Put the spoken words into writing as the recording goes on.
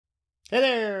Hey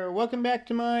there, welcome back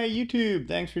to my YouTube.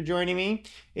 Thanks for joining me.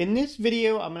 In this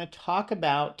video, I'm going to talk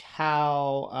about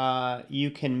how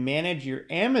you can manage your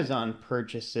Amazon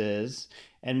purchases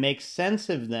and make sense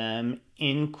of them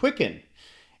in Quicken.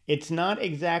 It's not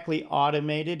exactly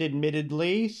automated,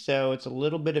 admittedly, so it's a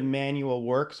little bit of manual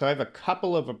work. So I have a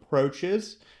couple of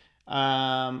approaches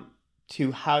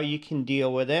to how you can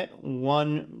deal with it.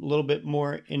 One a little bit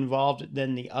more involved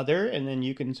than the other, and then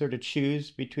you can sort of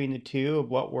choose between the two of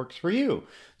what works for you.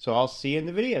 So I'll see you in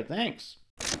the video. Thanks.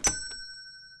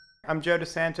 I'm Joe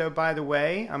DeSanto, by the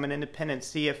way. I'm an independent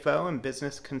CFO and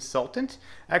business consultant.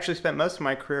 I actually spent most of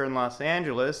my career in Los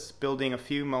Angeles building a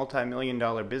few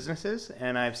multi-million-dollar businesses,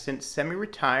 and I've since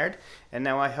semi-retired, and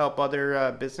now I help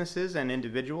other businesses and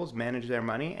individuals manage their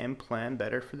money and plan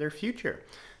better for their future.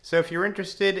 So if you're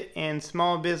interested in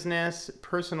small business,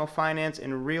 personal finance,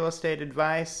 and real estate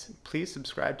advice, please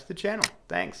subscribe to the channel.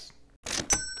 Thanks.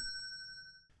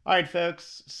 All right,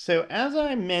 folks. So as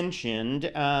I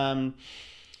mentioned,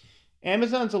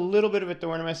 Amazon's a little bit of a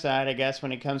thorn in my side, I guess,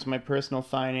 when it comes to my personal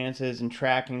finances and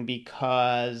tracking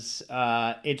because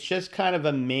it's just kind of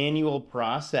a manual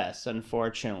process,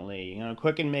 unfortunately. You know,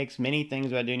 Quicken makes many things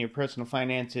about doing your personal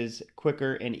finances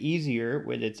quicker and easier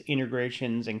with its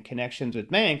integrations and connections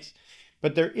with banks,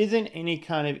 but there isn't any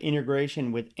kind of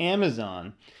integration with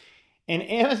Amazon. And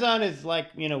Amazon is like,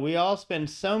 you know, we all spend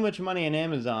so much money on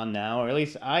Amazon now, or at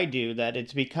least I do, that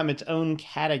it's become its own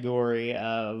category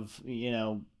of,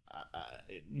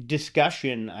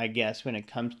 discussion, I guess, when it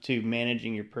comes to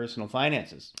managing your personal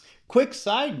finances. Quick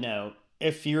side note,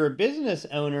 if you're a business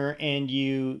owner and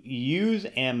you use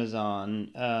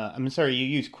Amazon, you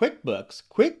use QuickBooks,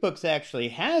 QuickBooks actually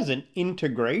has an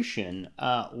integration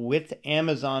with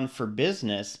Amazon for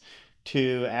Business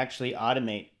to actually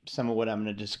automate some of what I'm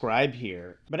going to describe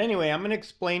here. But anyway, I'm going to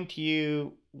explain to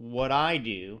you what I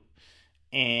do,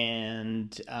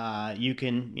 and you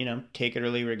can, take it or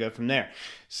leave it or go from there.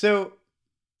 So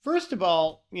first of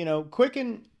all,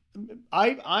 Quicken,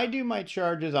 I do my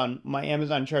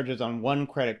Amazon charges on one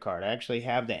credit card. I actually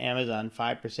have the Amazon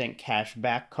 5% cash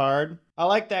back card. I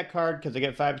like that card because I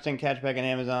get 5% cash back on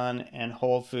Amazon and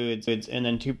Whole Foods, and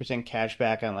then 2% cash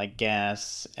back on like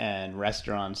gas and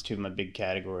restaurants, two of my big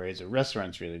categories.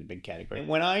 Restaurants really the big category.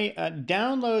 When I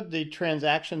download the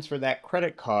transactions for that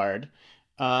credit card,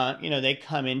 they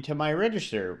come into my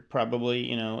register,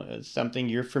 probably, something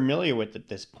you're familiar with at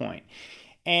this point.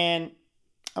 And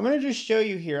I'm going to just show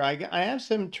you here. I have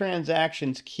some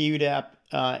transactions queued up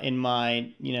in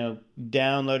my,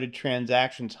 downloaded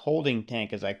transactions holding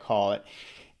tank, as I call it.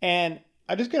 And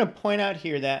I'm just going to point out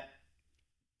here that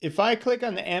if I click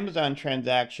on the Amazon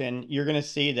transaction, you're going to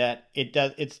see that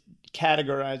it's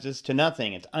categorizes to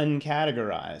nothing. It's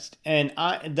uncategorized. And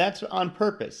that's on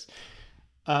purpose.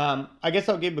 I guess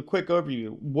I'll give a quick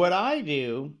overview. What I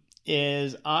do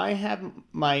is I have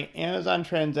my Amazon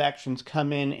transactions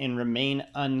come in and remain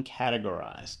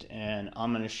uncategorized, and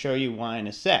I'm going to show you why in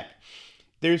a sec.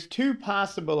 There's two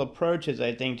possible approaches,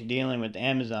 I think, to dealing with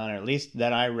Amazon, or at least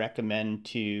that I recommend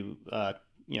to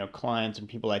clients and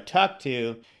people I talk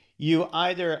to. You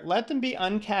either let them be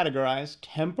uncategorized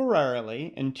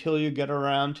temporarily until you get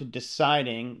around to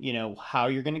deciding, how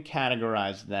you're going to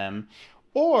categorize them,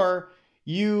 or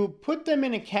you put them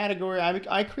in a category.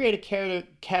 I create a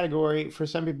category for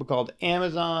some people called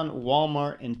Amazon,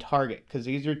 Walmart, and Target, because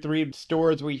these are three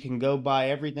stores where you can go buy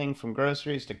everything from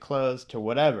groceries to clothes to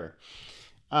whatever.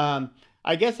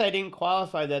 I guess I didn't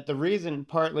qualify that. The reason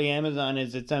partly Amazon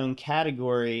is its own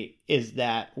category is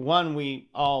that, one, we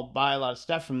all buy a lot of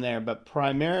stuff from there, but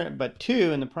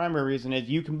two, and the primary reason is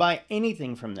you can buy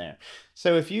anything from there.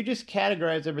 So if you just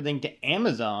categorize everything to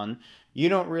Amazon, you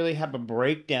don't really have a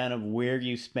breakdown of where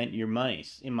you spent your money.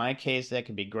 In my case, that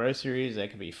could be groceries, that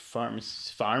could be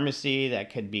pharmacy,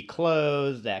 that could be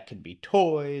clothes, that could be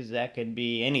toys, that could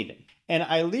be anything. And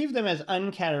I leave them as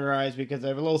uncategorized because I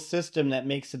have a little system that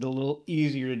makes it a little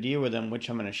easier to deal with them, which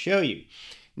I'm going to show you.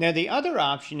 Now, the other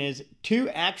option is to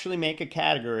actually make a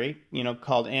category,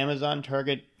 called Amazon,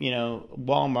 Target,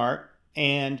 Walmart,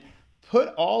 and put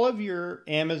all of your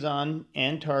Amazon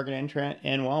and Target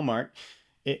and Walmart,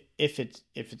 if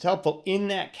it's helpful, in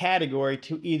that category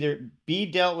to either be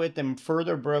dealt with and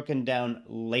further broken down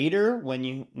later when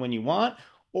you want,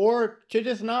 or to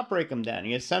just not break them down.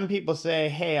 Some people say,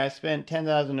 hey, I spent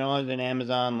 $10,000 in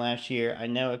Amazon last year. I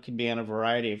know it could be on a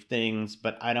variety of things,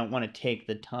 but I don't want to take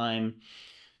the time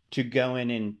to go in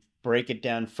and break it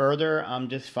down further. I'm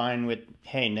just fine with,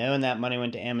 hey, knowing that money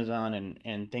went to Amazon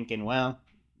and thinking, well,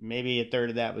 maybe a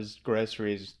third of that was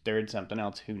groceries, third something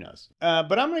else, who knows.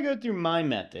 But I'm going to go through my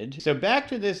method. So back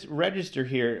to this register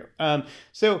here.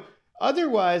 So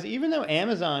Otherwise, even though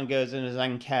Amazon goes in as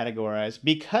uncategorized,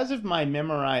 because of my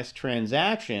memorized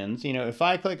transactions, you know, if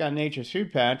I click on Nature's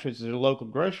Food Patch, which is a local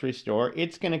grocery store,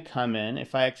 it's going to come in,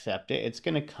 if I accept it, it's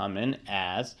going to come in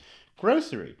as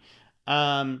grocery.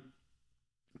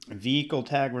 Vehicle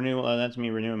tag renewal, oh, that's me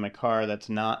renewing my car. That's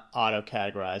not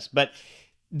auto-categorized. But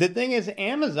the thing is,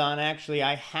 Amazon, actually,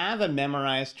 I have a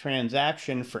memorized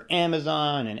transaction for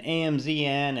Amazon and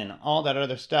AMZN and all that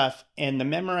other stuff. And the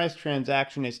memorized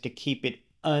transaction is to keep it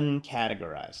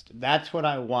uncategorized. That's what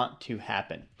I want to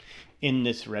happen in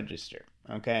this register.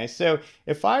 Okay, so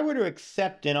if I were to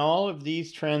accept in all of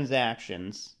these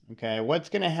transactions, okay, what's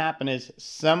going to happen is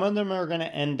some of them are going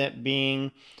to end up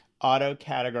being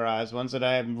auto-categorized, ones that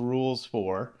I have rules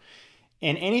for.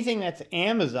 And anything that's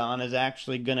Amazon is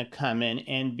actually going to come in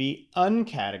and be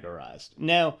uncategorized.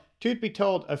 Now, truth be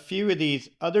told, a few of these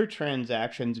other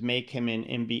transactions may come in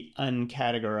and be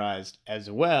uncategorized as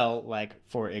well. Like,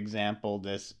 for example,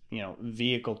 this, you know,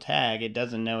 vehicle tag, it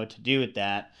doesn't know what to do with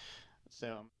that.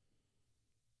 So,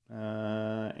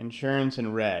 insurance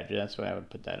and reg, that's what I would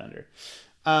put that under.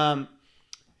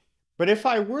 But if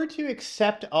I were to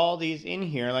accept all these in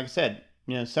here, like I said,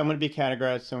 you know, some would be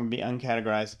categorized, some would be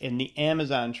uncategorized, and the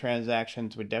Amazon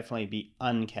transactions would definitely be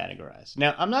uncategorized.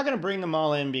 Now, I'm not going to bring them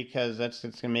all in because it's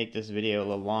going to make this video a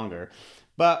little longer.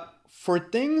 But for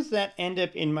things that end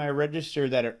up in my register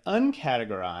that are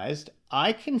uncategorized,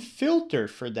 I can filter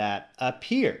for that up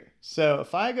here. So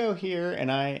if I go here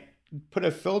and I put a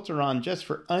filter on just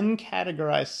for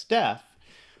uncategorized stuff,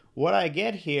 what I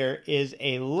get here is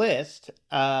a list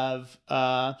of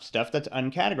stuff that's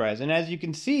uncategorized. And as you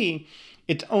can see,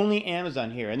 it's only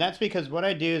Amazon here. And that's because what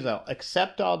I do is I'll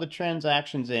accept all the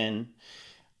transactions in.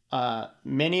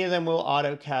 Many of them will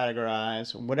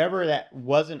auto-categorize. Whatever that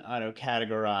wasn't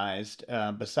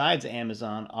auto-categorized, besides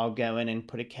Amazon, I'll go in and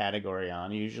put a category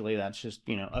on. Usually that's just,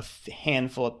 you know, a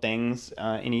handful of things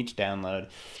in each download.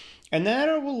 And then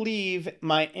I will leave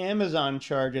my Amazon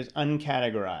charges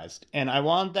uncategorized. And I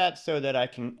want that so that I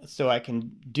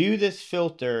can do this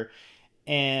filter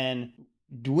and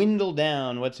dwindle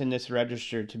down what's in this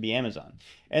register to be Amazon.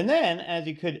 And then, as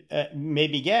you could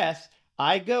maybe guess,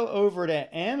 I go over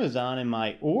to Amazon in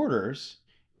my orders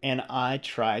and I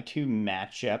try to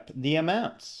match up the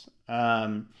amounts.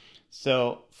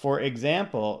 So for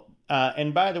example,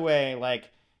 and by the way,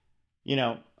 like, you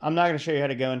know, I'm not going to show you how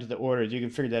to go into the orders. You can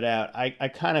figure that out. I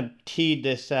kind of teed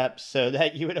this up so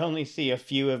that you would only see a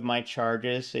few of my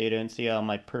charges, so you don't see all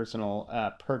my personal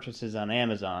purchases on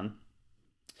Amazon.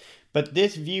 But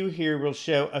this view here will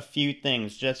show a few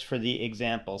things just for the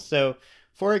example. So,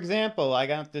 for example, I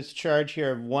got this charge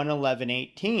here of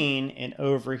 $111.18, and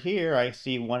over here I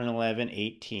see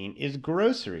 $111.18 is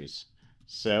groceries.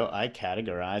 So I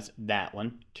categorize that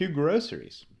one to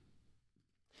groceries.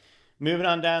 Moving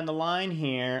on down the line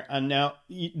here, now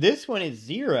this one is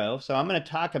 0, so I'm going to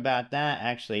talk about that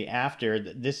actually after.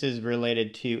 This is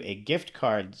related to a gift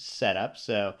card setup,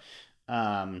 so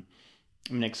I'm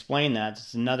going to explain that.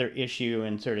 It's another issue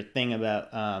and sort of thing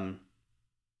about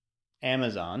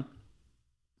Amazon.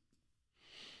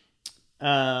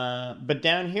 But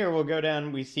down here, we'll go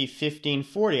down, we see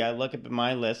 1540. I look up at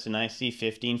my list and I see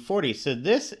 1540. So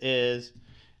this is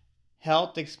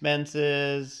health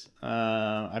expenses.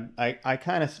 I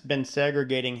kind of been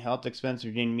segregating health expenses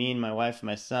between me and my wife and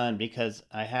my son because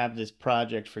I have this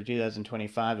project for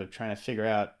 2025 of trying to figure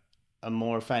out a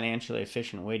more financially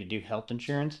efficient way to do health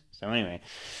insurance. So anyway,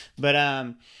 but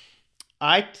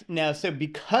so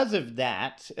because of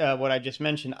that, what I just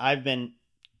mentioned, I've been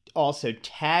also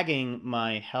tagging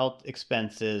my health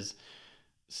expenses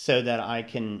so that I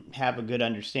can have a good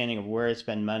understanding of where I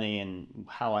spend money and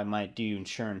how I might do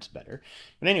insurance better.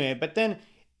 But anyway, but then,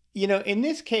 you know, in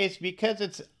this case, because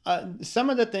it's some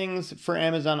of the things for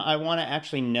Amazon, I want to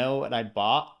actually know what I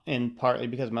bought, and partly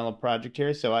because of my little project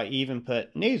here. So I even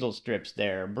put nasal strips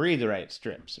there, breathe right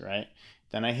strips, right?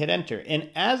 Then I hit enter.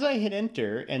 And as I hit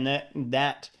enter and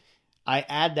that I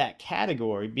add that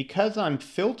category, because I'm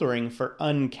filtering for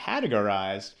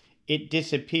uncategorized, it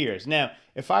disappears. Now,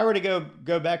 if I were to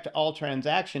go back to all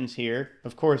transactions here,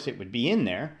 of course it would be in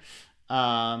there.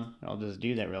 I'll just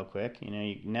do that real quick. You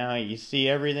know, now you see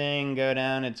everything go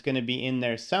down. It's going to be in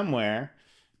there somewhere.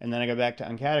 And then I go back to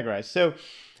uncategorized. So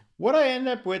what I end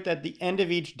up with at the end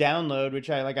of each download, which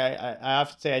I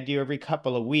often say I do every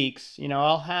couple of weeks, you know,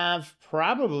 I'll have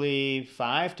probably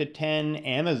 5 to 10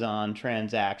 Amazon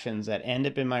transactions that end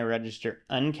up in my register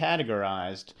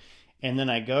uncategorized. And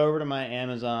then I go over to my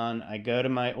Amazon, I go to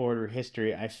my order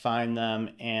history, I find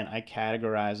them, and I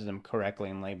categorize them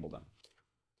correctly and label them.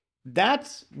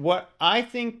 That's what I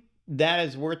think that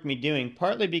is worth me doing,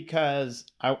 partly because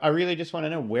I really just want to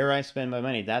know where I spend my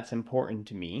money. That's important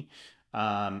to me.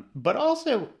 But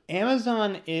also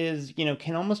Amazon is,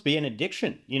 can almost be an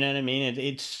addiction. You know what I mean?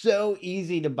 It's so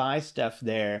easy to buy stuff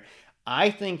there. I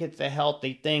think it's a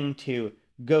healthy thing to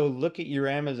go look at your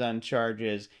Amazon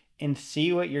charges and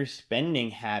see what your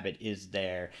spending habit is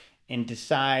there and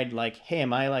decide like, hey,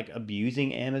 am I like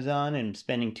abusing Amazon and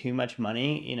spending too much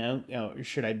money? Or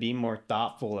should I be more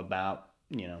thoughtful about,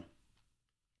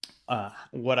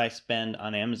 what I spend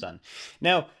on Amazon?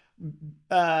 Now,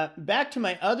 back to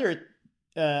my other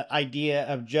idea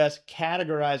of just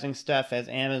categorizing stuff as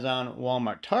Amazon,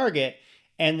 Walmart, Target,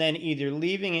 and then either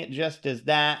leaving it just as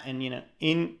that, and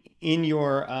in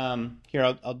your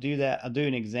here, I'll do that. I'll do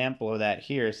an example of that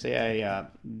here. Say I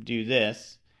do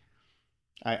this.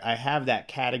 I have that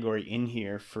category in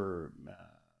here for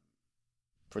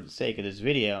the sake of this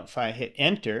video. If I hit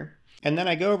enter, and then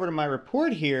I go over to my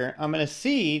report here, I'm going to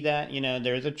see that,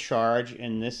 there's a charge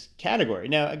in this category.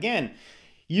 Now, again,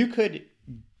 you could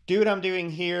do what I'm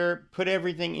doing here, put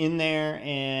everything in there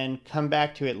and come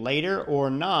back to it later, or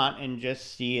not, and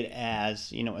just see it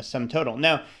as, a sum total.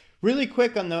 Now, really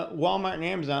quick on the Walmart and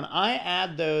Amazon, I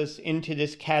add those into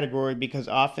this category because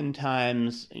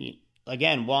oftentimes,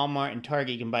 again, Walmart and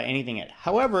Target, you can buy anything at.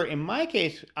 However, in my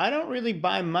case, I don't really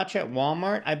buy much at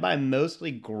Walmart. I buy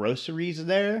mostly groceries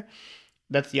there.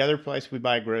 That's the other place we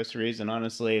buy groceries, and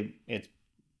honestly, it's,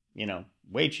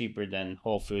 way cheaper than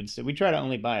Whole Foods. So we try to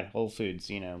only buy at Whole Foods,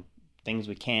 things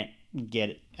we can't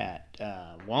get at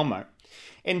Walmart.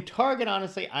 And Target,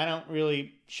 honestly, I don't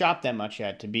really shop that much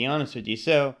at, to be honest with you.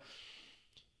 So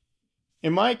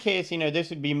in my case, this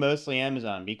would be mostly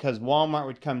Amazon because Walmart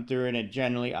would come through and it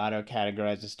generally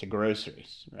auto-categorizes to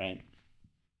groceries, right?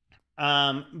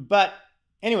 But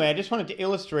anyway, I just wanted to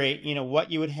illustrate,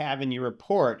 what you would have in your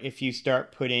report if you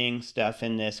start putting stuff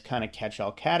in this kind of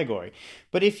catch-all category.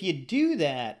 But if you do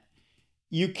that,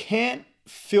 you can't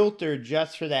filter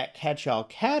just for that catch-all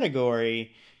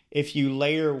category if you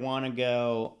later want to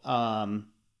go,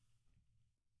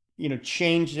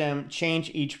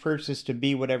 change each purchase to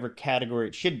be whatever category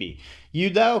it should be. You,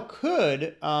 though,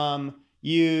 could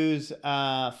use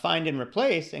find and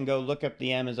replace and go look up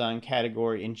the Amazon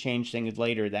category and change things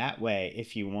later that way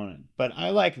if you wanted. But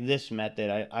I like this method.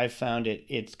 I found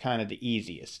it's kind of the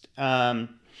easiest. So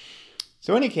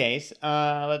in any case,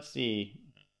 let's see.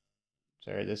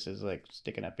 Sorry, this is like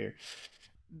sticking up here.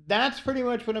 That's pretty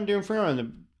much what I'm doing for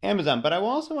Amazon. But I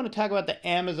also want to talk about the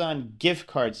Amazon gift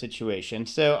card situation.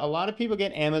 So a lot of people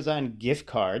get Amazon gift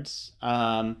cards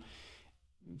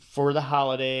for the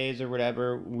holidays or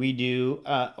whatever. We do,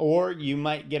 or you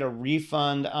might get a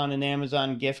refund on an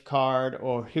Amazon gift card,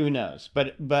 or who knows.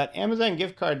 But Amazon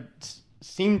gift cards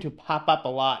seem to pop up a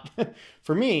lot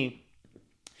for me.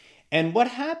 And what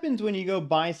happens when you go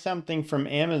buy something from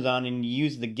Amazon and you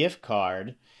use the gift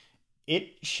card?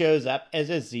 It shows up as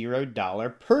a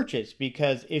 $0 purchase,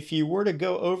 because if you were to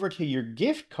go over to your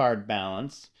gift card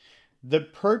balance, the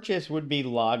purchase would be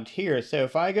logged here. So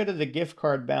if I go to the gift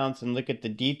card balance and look at the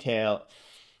detail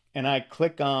and I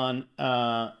click on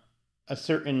a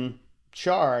certain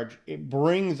charge, it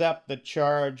brings up the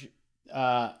charge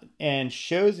and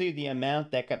shows you the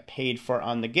amount that got paid for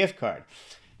on the gift card.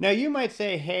 Now you might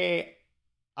say, hey,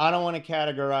 I don't want to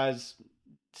categorize,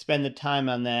 spend the time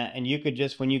on that. And you could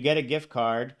just, when you get a gift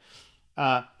card,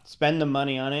 spend the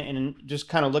money on it and just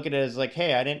kind of look at it as like,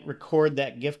 hey, I didn't record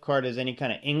that gift card as any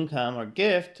kind of income or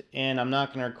gift, and I'm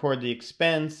not going to record the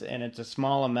expense, and it's a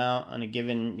small amount on a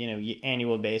given,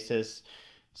 annual basis.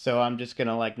 So I'm just going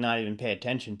to like not even pay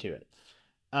attention to it.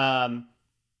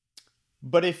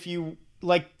 But if you,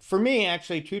 like for me,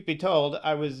 actually, truth be told,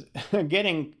 I was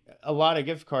getting a lot of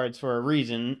gift cards for a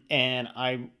reason, and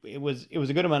it was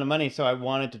a good amount of money, so I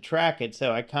wanted to track it.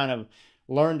 So I kind of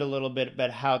learned a little bit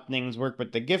about how things work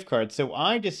with the gift card. So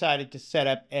I decided to set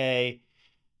up a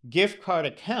gift card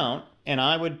account, and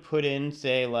I would put in,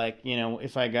 say, like,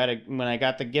 if when I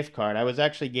got the gift card, I was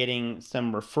actually getting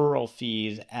some referral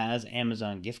fees as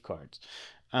Amazon gift cards.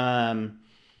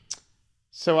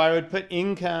 So I would put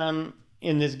income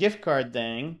in this gift card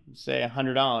thing, say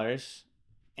 $100,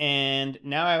 and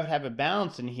now I would have a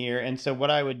balance in here. And so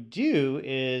what I would do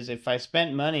is, if I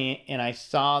spent money and I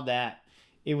saw that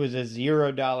it was a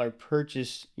 $0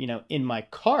 purchase, in my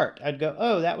cart, I'd go,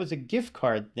 oh, that was a gift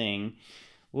card thing.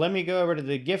 Let me go over to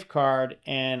the gift card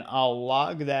and I'll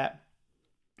log that.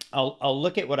 I'll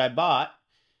look at what I bought,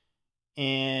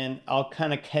 and I'll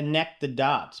kind of connect the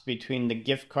dots between the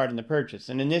gift card and the purchase.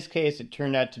 And in this case, it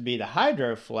turned out to be the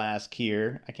Hydro Flask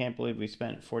here. I can't believe we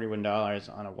spent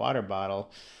 $41 on a water bottle.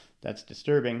 That's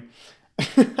disturbing.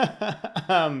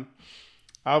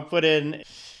 I'll put in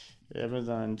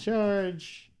Amazon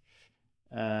charge,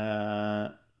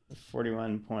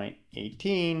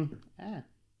 41.18.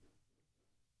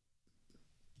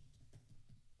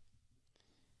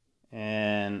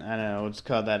 And I don't know, let's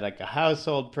call that like a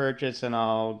household purchase, and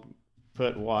I'll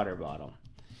put water bottle.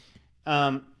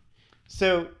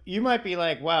 So you might be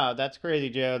like, wow, that's crazy,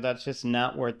 Joe. That's just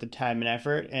not worth the time and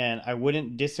effort. And I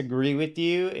wouldn't disagree with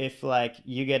you if like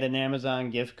you get an Amazon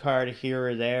gift card here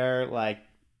or there, like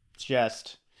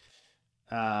just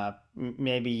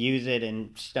maybe use it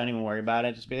and just don't even worry about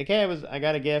it. Just be like, hey, I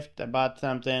got a gift, I bought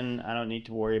something. I don't need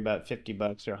to worry about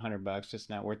 $50 or $100. It's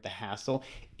not worth the hassle.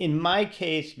 In my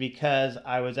case, because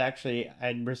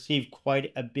I'd received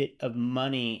quite a bit of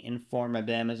money in form of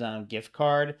Amazon gift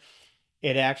card,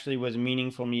 it actually was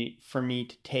meaningful for me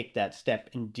to take that step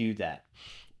and do that.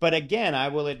 But again, I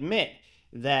will admit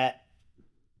that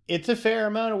it's a fair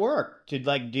amount of work to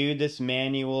like do this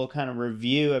manual kind of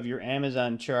review of your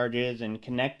Amazon charges and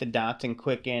connect the dots in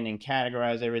Quicken and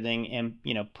categorize everything and,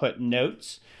 put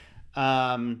notes.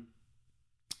 I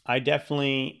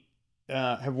definitely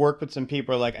have worked with some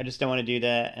people like, I just don't want to do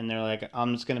that. And they're like,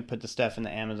 I'm just going to put the stuff in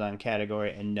the Amazon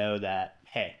category and know that,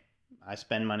 hey, I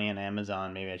spend money on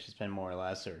Amazon. Maybe I should spend more or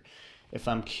less. Or if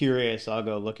I'm curious, I'll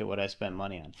go look at what I spent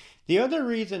money on. The other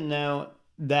reason, though,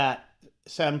 that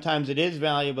sometimes it is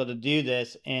valuable to do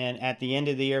this, and at the end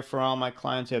of the year, for all my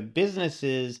clients who have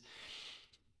businesses,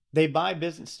 they buy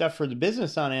business stuff for the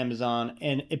business on Amazon,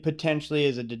 and it potentially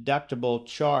is a deductible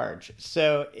charge.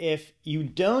 So if you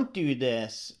don't do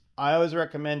this, I always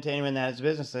recommend to anyone that has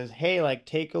businesses, hey, like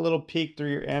take a little peek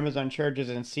through your Amazon charges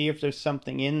and see if there's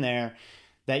something in there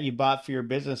that you bought for your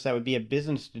business that would be a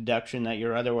business deduction that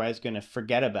you're otherwise going to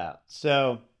forget about.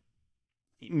 So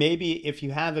maybe if you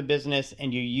have a business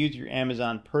and you use your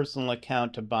Amazon personal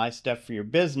account to buy stuff for your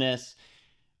business,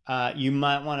 you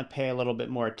might want to pay a little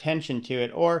bit more attention to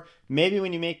it. Or maybe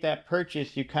when you make that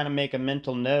purchase, you kind of make a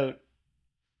mental note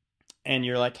and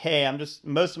you're like, hey,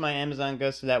 most of my Amazon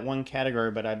goes to that one category,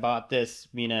 but I bought this,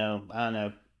 I don't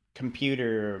know,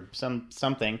 computer or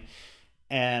something.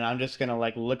 And I'm just going to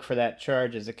like look for that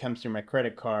charge as it comes through my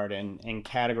credit card and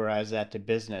categorize that to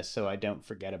business so I don't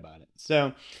forget about it.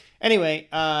 So anyway,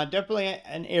 definitely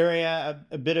an area,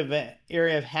 a bit of an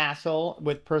area of hassle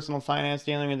with personal finance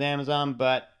dealing with Amazon,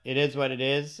 but it is what it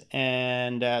is.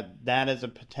 And that is a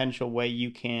potential way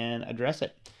you can address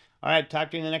it. All right,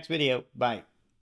 talk to you in the next video. Bye.